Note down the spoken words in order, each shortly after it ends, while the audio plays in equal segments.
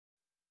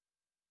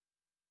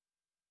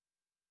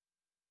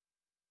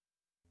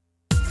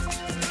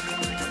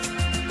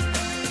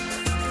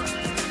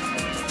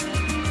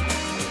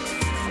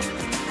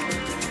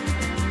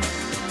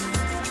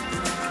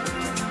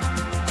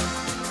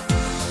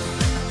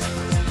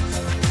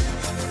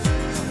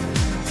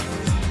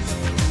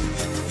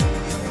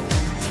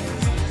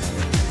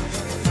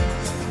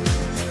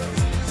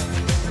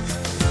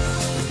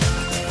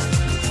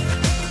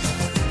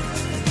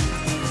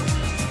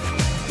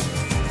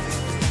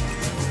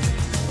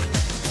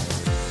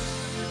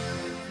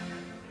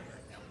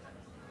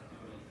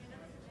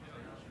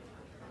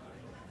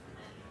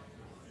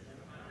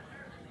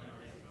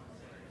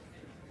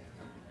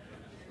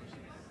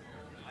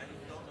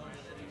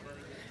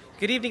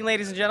Good evening,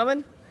 ladies and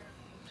gentlemen.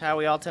 How are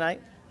we all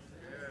tonight?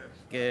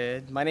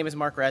 Good. My name is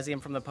Mark Razzi. I'm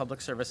from the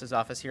Public Services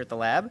Office here at the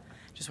lab.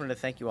 Just wanted to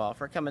thank you all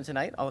for coming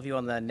tonight. All of you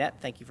on the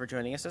net, thank you for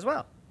joining us as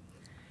well.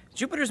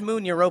 Jupiter's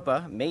moon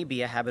Europa may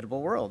be a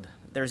habitable world.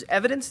 There's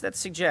evidence that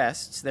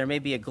suggests there may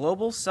be a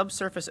global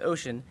subsurface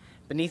ocean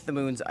beneath the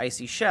moon's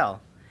icy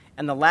shell,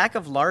 and the lack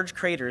of large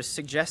craters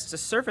suggests a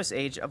surface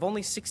age of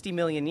only 60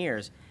 million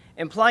years,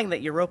 implying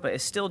that Europa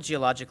is still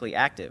geologically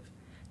active.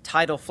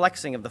 Tidal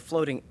flexing of the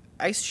floating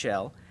ice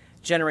shell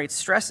generates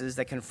stresses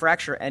that can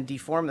fracture and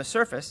deform the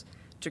surface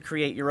to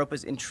create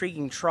Europa's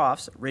intriguing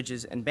troughs,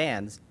 ridges, and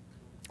bands.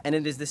 And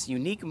it is this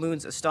unique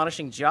moon's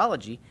astonishing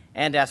geology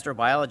and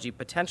astrobiological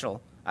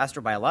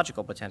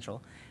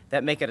potential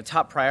that make it a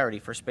top priority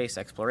for space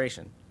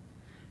exploration.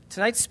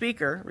 Tonight's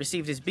speaker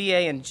received his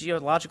BA in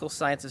Geological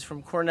Sciences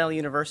from Cornell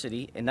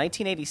University in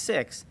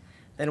 1986,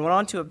 then went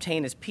on to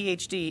obtain his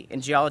PhD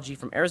in Geology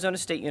from Arizona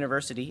State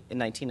University in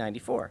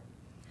 1994.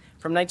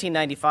 From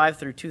 1995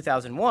 through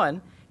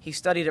 2001, he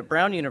studied at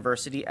Brown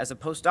University as a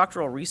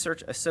postdoctoral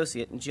research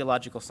associate in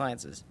geological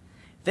sciences.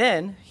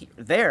 Then,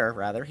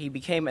 he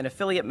became an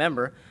affiliate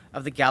member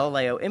of the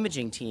Galileo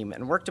imaging team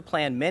and worked to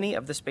plan many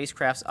of the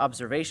spacecraft's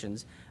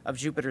observations of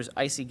Jupiter's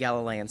icy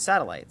Galilean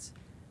satellites.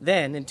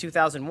 Then, in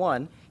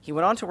 2001, he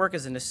went on to work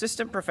as an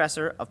assistant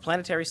professor of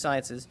planetary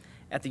sciences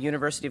at the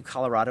University of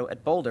Colorado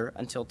at Boulder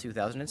until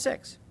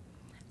 2006.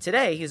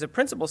 Today, he is a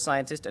principal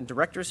scientist and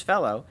director's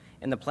fellow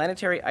in the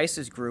Planetary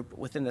Ices Group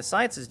within the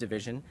Sciences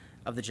Division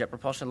of the Jet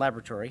Propulsion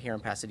Laboratory here in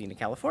Pasadena,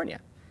 California.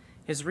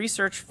 His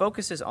research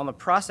focuses on the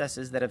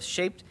processes that have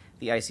shaped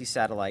the icy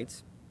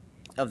satellites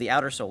of the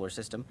outer solar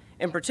system,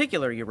 in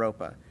particular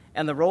Europa,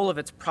 and the role of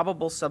its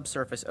probable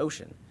subsurface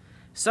ocean.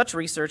 Such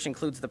research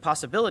includes the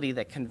possibility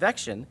that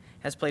convection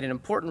has played an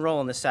important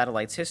role in the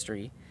satellite's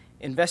history,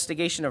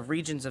 investigation of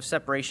regions of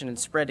separation and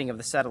spreading of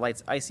the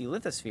satellite's icy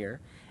lithosphere,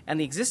 and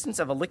the existence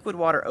of a liquid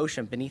water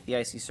ocean beneath the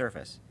icy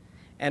surface.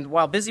 And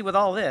while busy with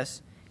all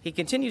this, he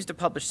continues to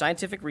publish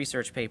scientific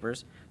research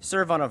papers,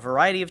 serve on a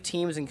variety of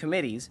teams and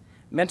committees,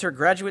 mentor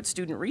graduate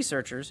student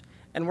researchers,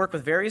 and work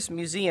with various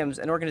museums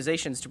and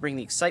organizations to bring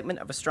the excitement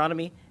of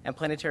astronomy and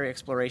planetary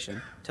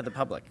exploration to the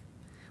public.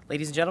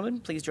 Ladies and gentlemen,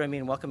 please join me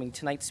in welcoming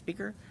tonight's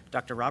speaker,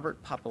 Dr.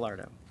 Robert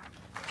Pappalardo.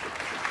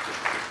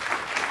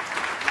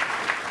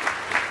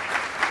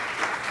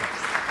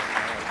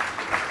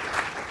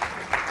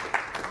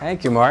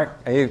 Thank you, Mark.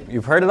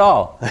 You've heard it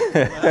all.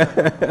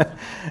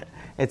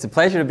 It's a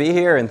pleasure to be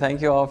here, and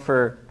thank you all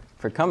for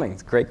coming.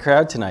 It's a great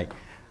crowd tonight.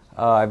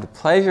 I have the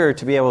pleasure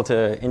to be able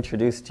to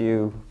introduce to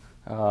you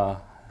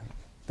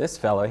this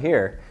fellow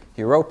here,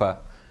 Europa,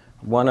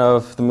 one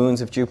of the moons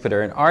of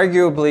Jupiter, and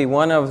arguably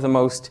one of the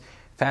most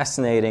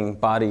fascinating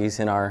bodies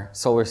in our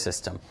solar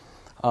system.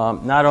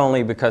 Not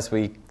only because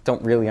we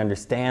don't really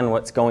understand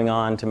what's going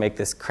on to make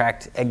this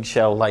cracked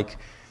eggshell-like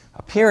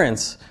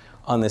appearance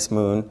on this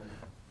moon,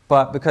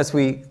 but because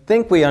we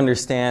think we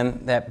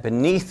understand that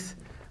beneath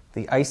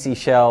the icy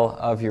shell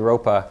of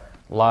Europa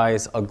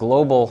lies a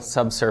global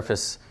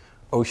subsurface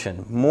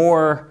ocean,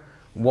 more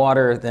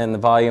water than the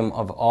volume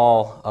of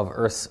all of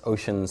Earth's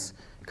oceans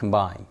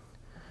combined.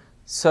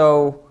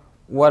 So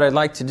what I'd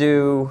like to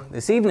do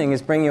this evening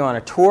is bring you on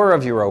a tour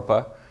of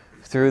Europa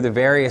through the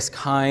various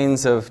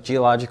kinds of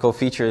geological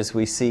features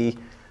we see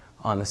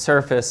on the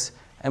surface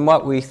and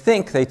what we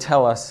think they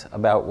tell us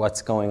about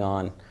what's going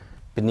on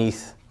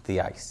beneath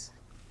the ice.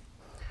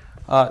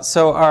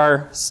 So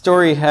our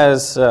story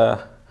has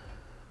a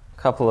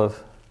couple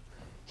of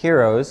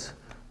heroes.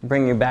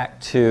 Bring you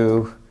back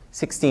to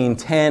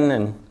 1610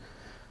 and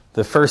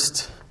the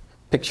first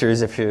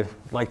pictures, if you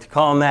like to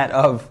call them that,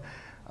 of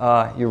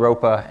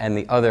Europa and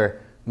the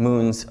other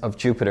moons of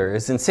Jupiter.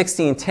 It's in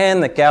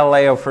 1610 that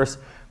Galileo first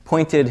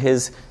pointed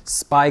his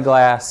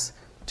spyglass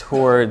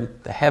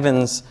toward the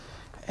heavens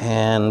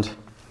and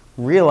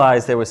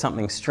realized there was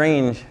something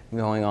strange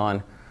going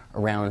on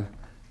around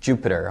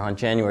Jupiter. On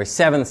January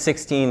 7th,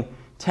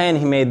 1610,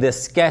 he made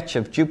this sketch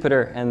of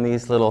Jupiter and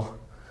these little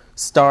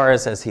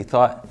stars as he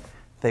thought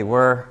they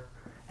were.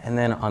 And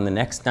then on the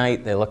next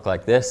night, they looked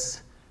like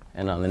this.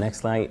 And on the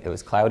next night, it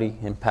was cloudy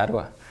in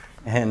Padua.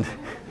 And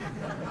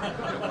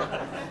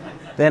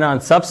then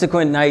on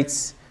subsequent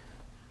nights,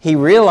 he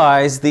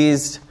realized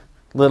these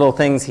little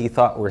things he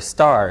thought were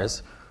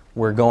stars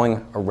were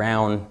going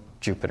around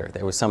Jupiter.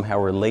 They were somehow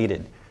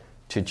related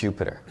to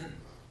Jupiter.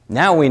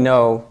 Now we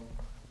know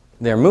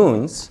they're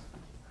moons,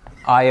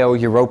 Io,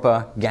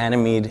 Europa,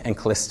 Ganymede, and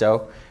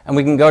Callisto. And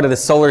we can go to the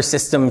solar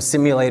system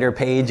simulator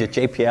page at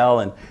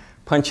JPL and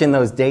punch in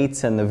those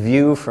dates and the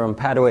view from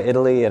Padua,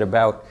 Italy at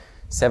about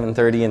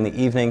 7:30 in the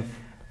evening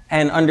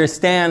and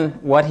understand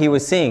what he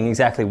was seeing,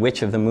 exactly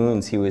which of the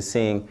moons he was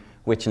seeing,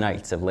 which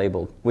nights have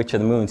labeled which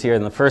of the moons here.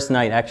 In the first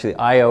night, actually,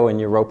 Io and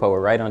Europa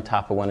were right on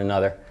top of one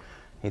another.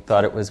 He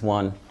thought it was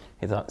one.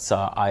 He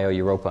saw Io,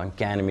 Europa, and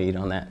Ganymede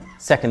on that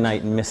second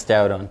night and missed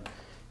out on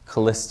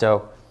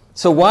Callisto.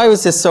 So why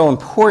was this so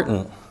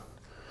important?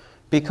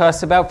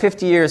 Because about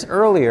 50 years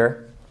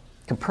earlier,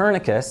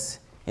 Copernicus,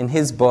 in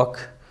his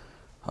book,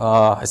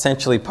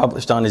 essentially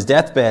published on his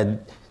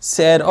deathbed,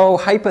 said, oh,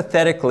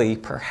 hypothetically,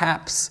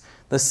 perhaps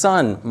the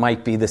sun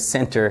might be the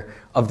center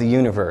of the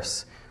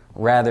universe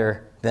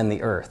rather than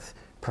the Earth.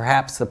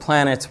 Perhaps the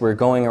planets were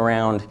going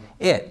around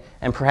it,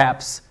 and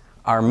perhaps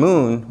our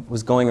moon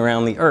was going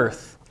around the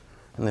Earth,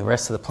 and the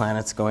rest of the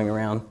planets going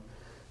around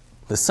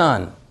the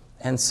sun.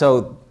 And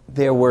so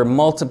there were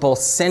multiple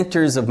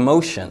centers of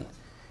motion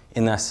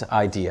in this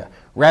idea.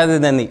 Rather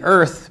than the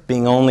Earth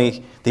being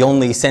the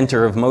only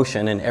center of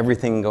motion and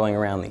everything going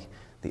around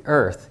the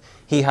Earth,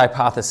 he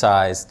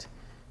hypothesized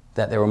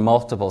that there were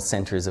multiple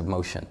centers of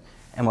motion.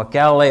 And what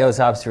Galileo's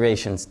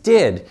observations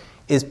did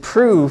is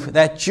prove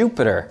that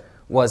Jupiter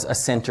was a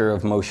center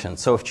of motion.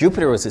 So if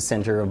Jupiter was a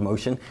center of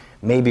motion,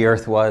 maybe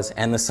Earth was,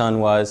 and the sun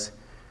was.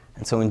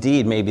 And so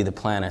indeed, maybe the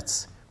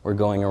planets were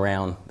going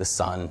around the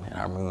sun and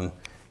our moon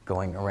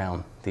going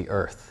around the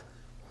Earth.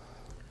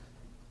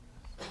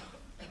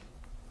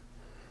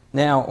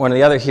 Now, one of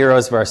the other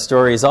heroes of our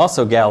story is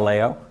also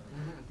Galileo,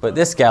 but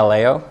this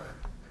Galileo,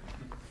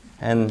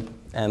 and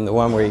the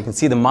one where you can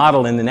see the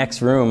model in the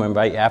next room, I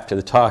invite you after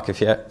the talk,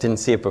 if you didn't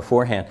see it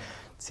beforehand,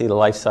 see the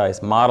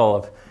life-size model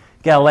of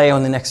Galileo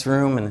in the next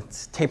room, and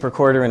its tape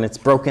recorder and its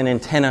broken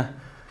antenna.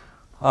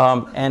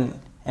 And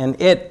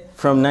it,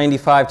 from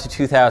 95 to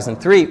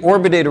 2003,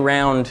 orbited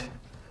around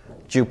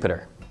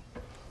Jupiter.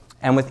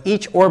 And with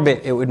each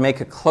orbit, it would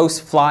make a close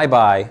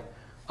flyby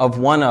of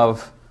one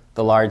of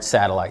the large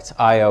satellites,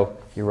 Io,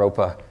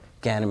 Europa,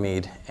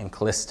 Ganymede, and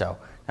Callisto.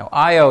 Now,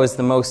 Io is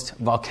the most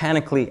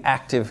volcanically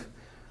active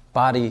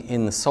body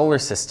in the solar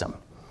system.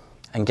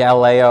 And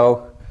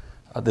Galileo,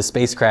 the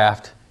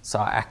spacecraft,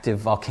 saw active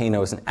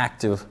volcanoes and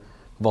active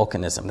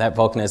volcanism. That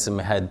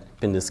volcanism had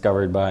been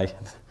discovered by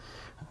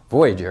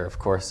Voyager, of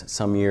course,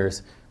 some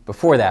years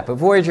before that. But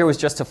Voyager was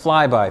just a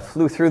flyby,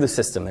 flew through the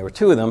system. There were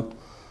two of them,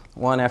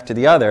 one after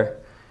the other,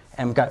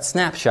 and got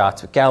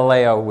snapshots. But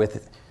Galileo,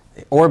 with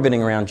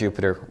orbiting around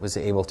Jupiter, was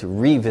able to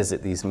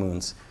revisit these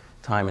moons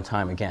time and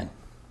time again.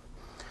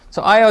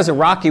 So Io is a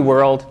rocky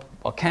world,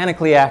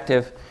 volcanically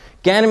active.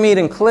 Ganymede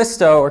and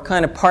Callisto are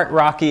kind of part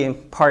rocky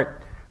and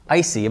part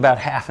icy, about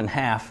half and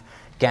half.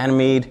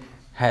 Ganymede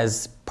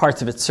has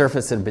parts of its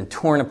surface that have been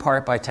torn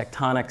apart by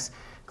tectonics.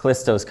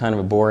 Callisto is kind of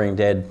a boring,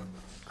 dead,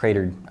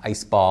 cratered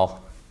ice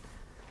ball.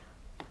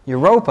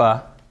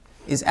 Europa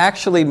is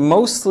actually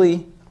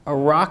mostly a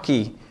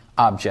rocky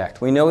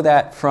object. We know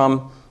that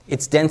from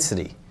its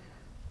density.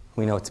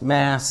 We know its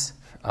mass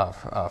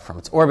from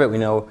its orbit. We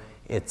know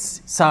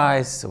its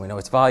size, so we know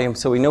its volume,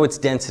 so we know its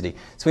density.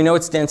 So we know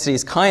its density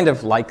is kind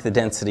of like the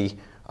density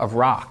of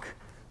rock.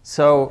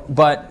 So,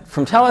 but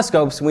from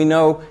telescopes, we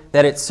know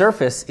that its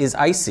surface is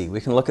icy. We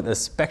can look at the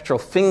spectral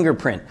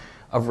fingerprint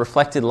of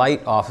reflected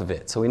light off of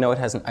it. So we know it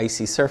has an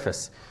icy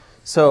surface.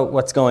 So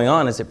what's going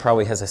on is it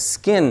probably has a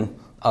skin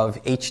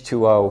of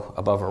H2O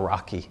above a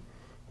rocky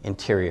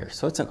interior.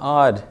 So it's an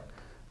odd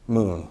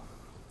moon.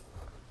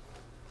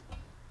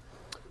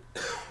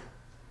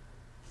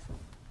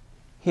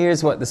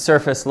 Here's what the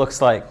surface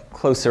looks like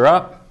closer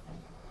up.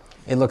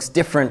 It looks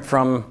different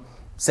from,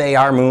 say,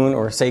 our moon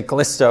or, say,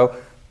 Callisto,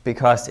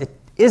 because it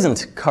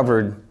isn't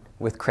covered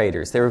with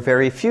craters. There are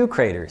very few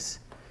craters.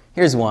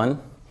 Here's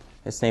one.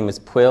 Its name is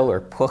Pwyll, or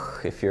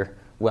Pwch if you're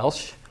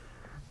Welsh.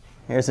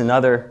 Here's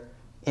another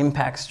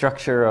impact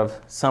structure of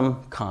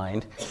some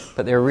kind,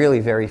 but there are really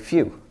very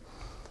few.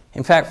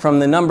 In fact, from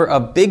the number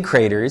of big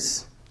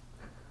craters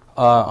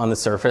on the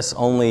surface,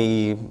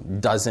 only a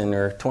dozen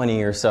or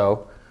 20 or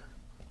so,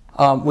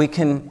 we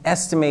can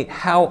estimate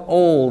how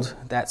old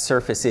that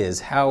surface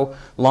is, how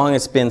long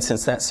it's been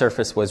since that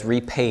surface was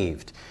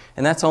repaved.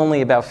 And that's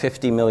only about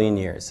 50 million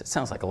years. It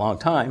sounds like a long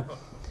time,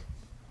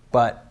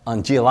 but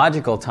on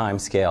geological time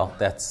scale,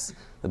 that's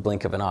the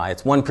blink of an eye.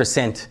 It's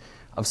 1%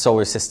 of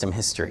solar system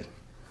history.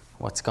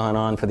 What's gone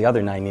on for the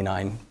other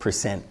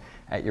 99%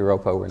 at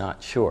Europa, we're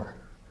not sure.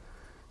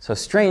 So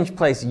strange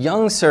place,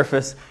 young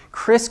surface,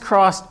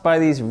 crisscrossed by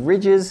these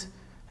ridges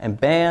and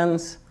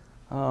bands.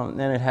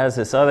 Then it has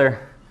this other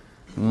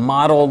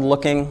mottled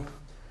looking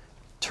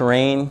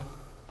terrain.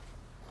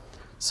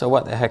 So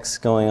what the heck's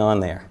going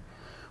on there?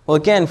 Well,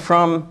 again,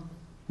 from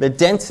the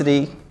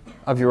density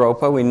of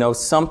Europa, we know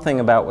something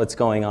about what's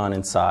going on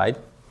inside.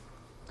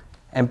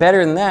 And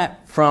better than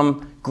that,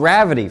 from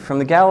gravity, from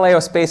the Galileo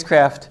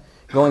spacecraft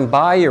going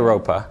by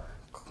Europa,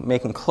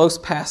 making close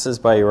passes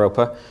by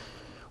Europa,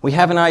 we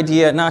have an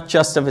idea not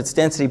just of its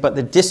density, but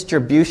the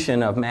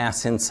distribution of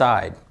mass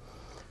inside.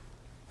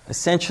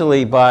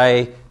 Essentially,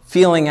 by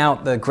feeling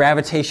out the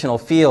gravitational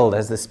field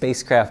as the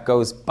spacecraft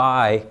goes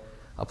by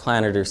a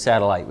planet or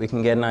satellite, we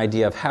can get an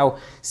idea of how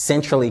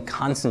centrally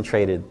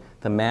concentrated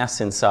the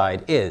mass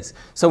inside is.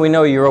 So we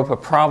know Europa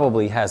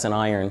probably has an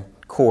iron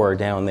core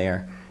down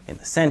there in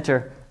the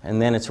center,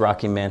 and then its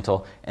rocky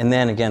mantle, and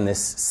then again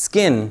this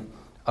skin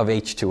of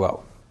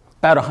H2O,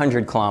 about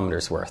 100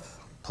 kilometers worth,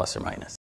 plus or minus.